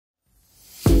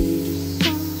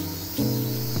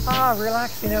Ah,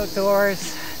 relaxing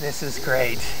outdoors. This is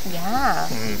great. Yeah.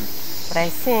 But I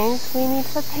think we need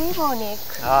a table, Nick.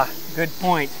 Ah, good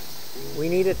point. We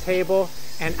need a table.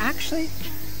 And actually,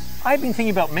 I've been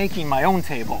thinking about making my own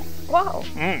table. Wow.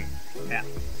 Yeah.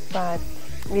 But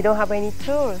we don't have any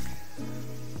tools.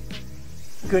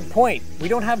 Good point. We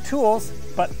don't have tools,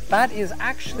 but that is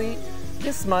actually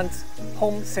this month's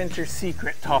Home Center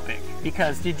secret topic.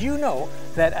 Because did you know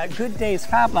that at GooDay's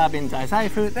Fablab in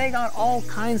Dazaifu, they got all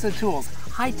kinds of tools.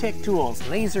 High-tech tools,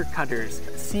 laser cutters,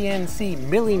 CNC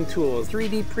milling tools,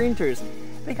 3D printers.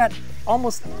 They got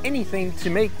almost anything to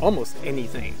make almost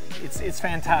anything. It's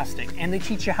fantastic, and they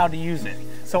teach you how to use it.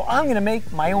 So I'm gonna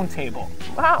make my own table.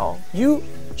 Wow. You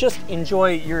just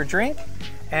enjoy your drink,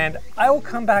 and I will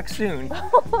come back soon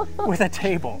with a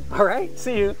table. All right,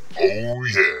 see you. Oh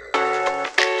yeah.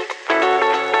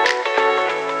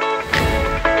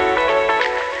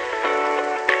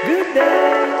 Good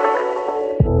day.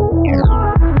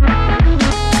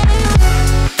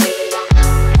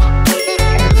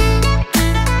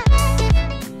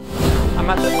 I'm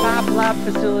at the Fablab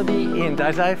facility in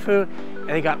Dazaifu, and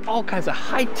they got all kinds of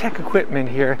high-tech equipment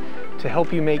here to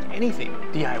help you make anything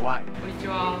DIY. こんにち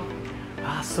は。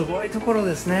あ、すごいところ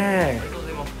ですね。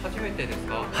初めてです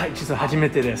か？はい、実は初め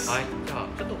てです。はい、じゃあ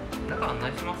ちょっと中案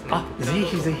内しますね。あ、ぜ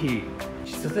ひぜひ。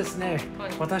実はですね、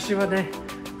私はね、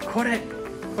こ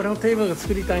のテーブルが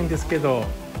作りたいんですけど、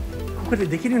ここで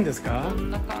できるんですか？こ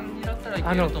んな感じだったらいけ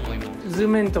ると思います。図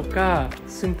面とか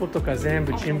寸法とか全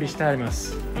部準備してありま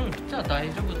す。じゃあ大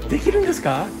丈夫と思います。できるんです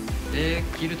か？で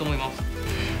きると思います。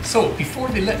So before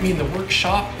they let me in the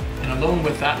workshop and alone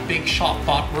with that big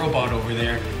ShopBot robot over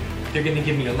there, they're going to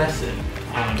give me a lesson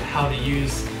on how to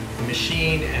use the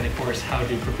machine and of course how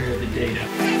to prepare the data.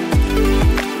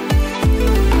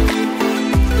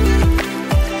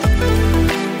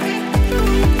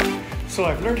 So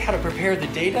I've learned how to prepare the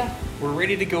data. We're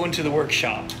ready to go into the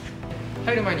workshop.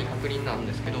 入る前に確認なん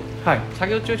ですけど、はい、作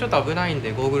業中ちょっと危ないん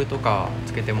でゴーグルとか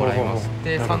つけてもらいます。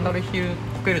で、サンダルヒールこ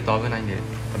けると危ないんで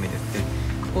ダメですね。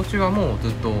加工中はもうず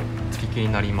っとつきっきり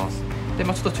になります。で、ち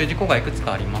ょっと注意事項がいくつ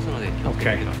かありますので気をつ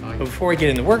けてください。But before we get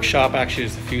in the workshop, actually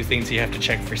there's a few things you have to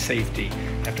check for safety. You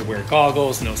have to wear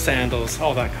goggles, no sandals,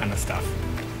 all that kind of stuff.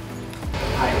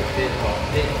 はい、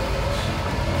で、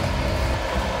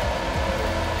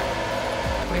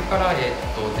これから、デー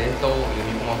タを読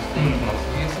み込ませていきます。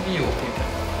USB をこ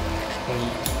こに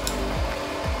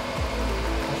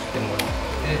挿してもらって、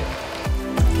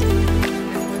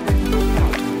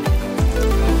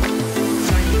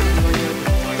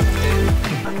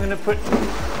I'm going to put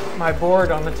my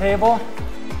board on the table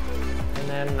and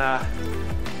then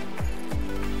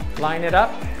line it up.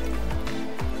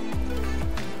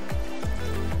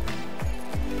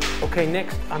 Okay,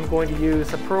 next I'm going to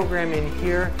use a program in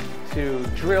here to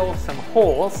drill some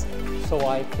holes so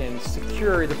I can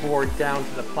secure the board down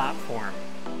to the platform.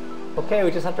 Okay,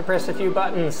 we just have to press a few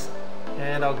buttons,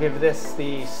 and I'll give this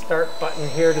the start button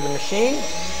here to the machine.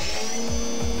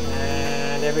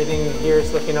 And everything here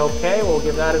is looking okay. We'll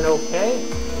give that an okay.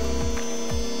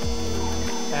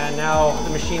 And now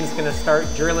the machine's going to start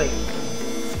drilling.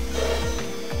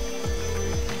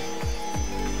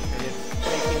 And it's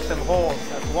making some holes.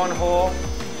 That's one hole,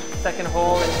 second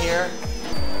hole in here.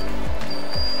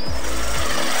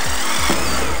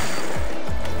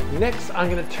 Next, I'm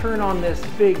going to turn on this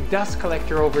big dust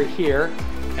collector over here,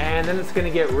 and then it's going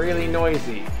to get really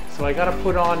noisy. So I got to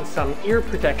put on some ear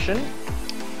protection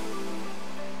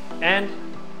and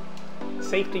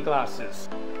safety glasses.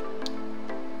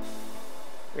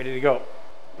 Ready to go.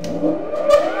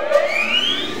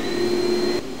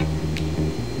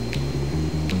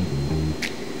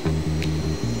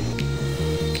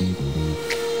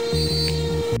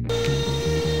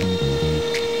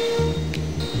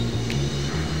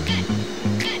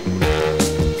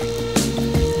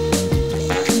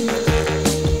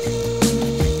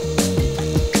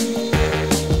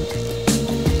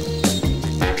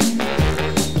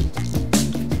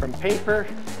 Paper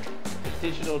to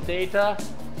digital data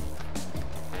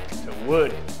to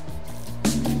wood.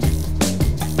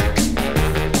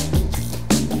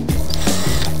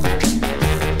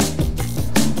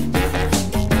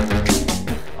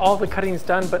 All the cutting's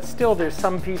done, but still there's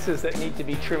some pieces that need to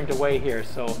be trimmed away here.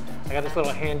 So I got this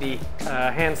little handy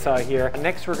handsaw here.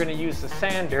 Next we're going to use the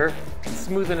sander and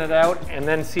smoothen it out and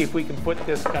then see if we can put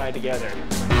this guy together.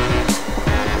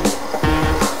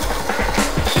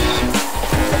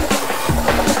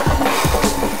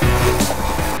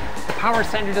 Power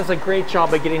sander does a great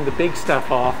job of getting the big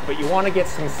stuff off, but you want to get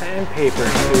some sandpaper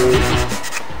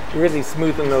to really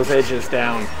smoothen those edges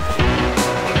down.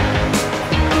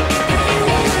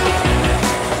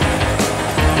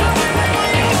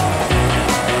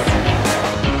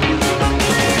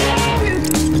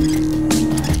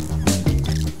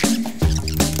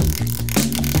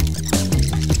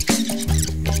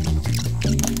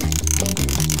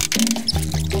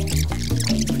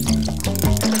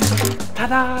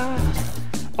 Ta-da!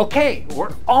 Okay, we're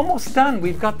almost done.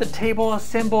 We've got the table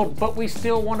assembled, but we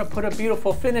still want to put a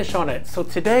beautiful finish on it. So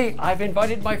today, I've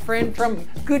invited my friend from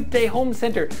GooDay Home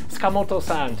Center,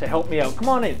 Tsukamoto-san, to help me out. Come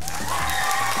on in.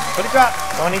 こんにちは。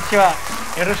こんにちは。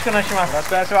よろしくお願いします。よろし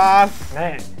くお願いします。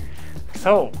ね、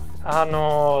そ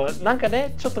う、なんか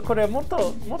ね、ちょっとこれもっ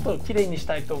と綺麗にし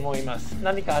たいと思います。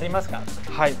何かありますか？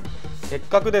はい。せっ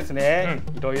かくですね、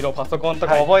いろいろパソコンと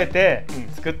か覚えて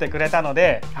作ってくれたの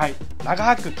で、はい、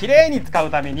長く綺麗に使う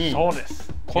ために、そうで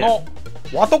す。この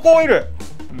ワトコオイル、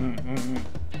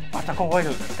ワトコオイル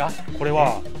ですか？これ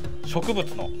は植物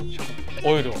の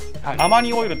オイルを、アマ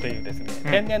ニオイルというですね、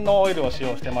天然のオイルを使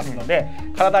用してますので、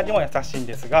体にも優しいん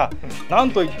ですが、な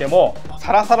んといっても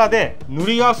サラサラで塗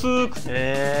りやすく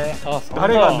て、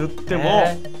誰が塗っても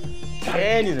綺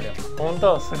麗に塗れます。本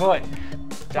当すごい。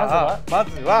じゃあま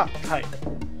ずは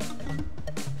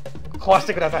壊し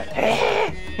てください。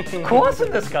壊すん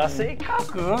ですか？せっか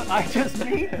く I just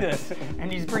made this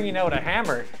and he's bringing out a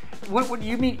hammer. What do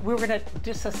you mean? We're gonna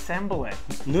disassemble it.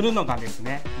 塗るのがです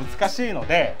ね難しいの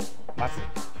で、まず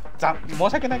申し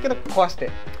訳ないけど壊して。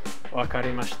わか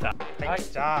りました。はい、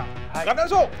じゃあ頑張りま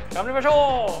しょう。頑張りまし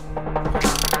ょ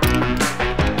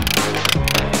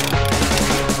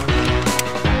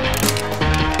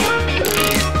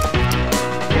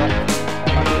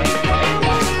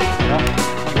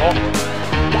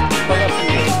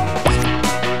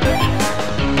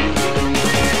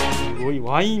すごい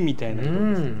ワインみたいな。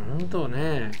本当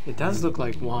ね。It does look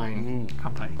like wine.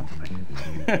 乾杯。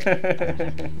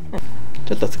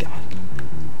ちょっとつけます。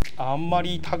あんま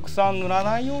りたくさん塗ら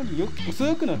ないように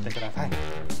薄く塗ってください。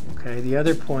Okay, the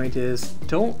other point is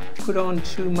don't put on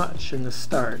too much in the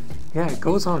start. Yeah, it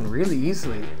goes on really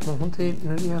easily. もう本当に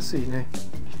塗りやすいね。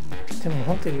でも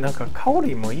本当になんか香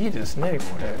りもいいですね、こ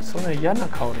れ。そんな嫌な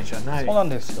香りじゃない。そうなん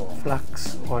ですよ。フラック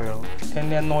スオイル。天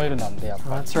然のオイルなんでやっぱ。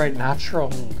That's right, natural.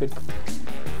 Good. こ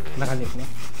んな感じですね。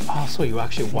Ah, so you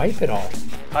actually wipe it all.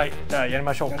 はい、じゃあやり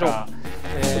ましょうか。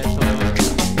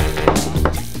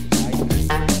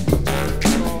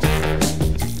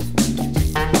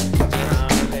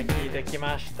でき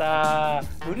ました。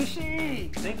嬉しい。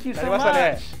Thank you so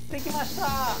much. できました。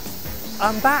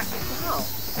I'm back. Wow.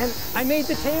 And I made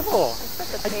the table. Is that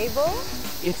the table?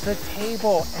 It's a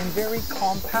table and very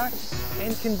compact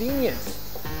and convenient.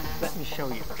 Let me show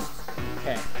you.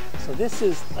 Okay, so this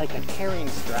is like a carrying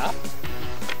strap.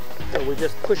 So we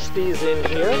just push these in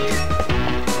here.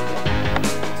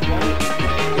 One,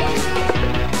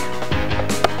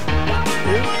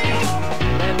 two,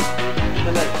 and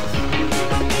the legs.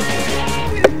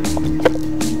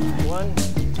 One,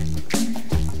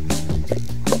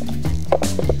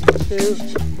 two,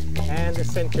 and the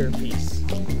center piece.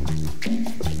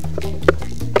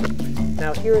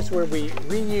 Now here's where we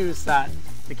reuse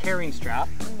the carrying strap.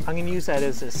 I'm going to use that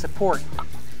as a support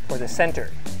for the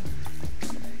center.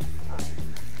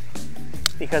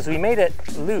 Because we made it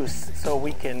loose so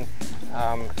we can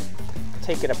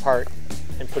take it apart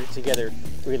and put it together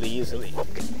really easily.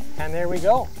 And there we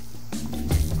go.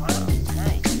 Wow,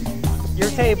 nice.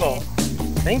 Your table.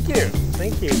 Thank you.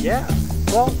 Thank you. Yeah.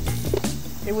 Well,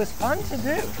 it was fun to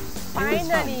do.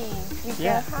 Finally, we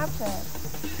can have it.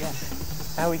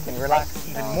 Yes. Now we can relax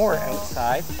even more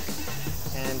outside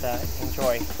and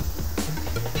enjoy.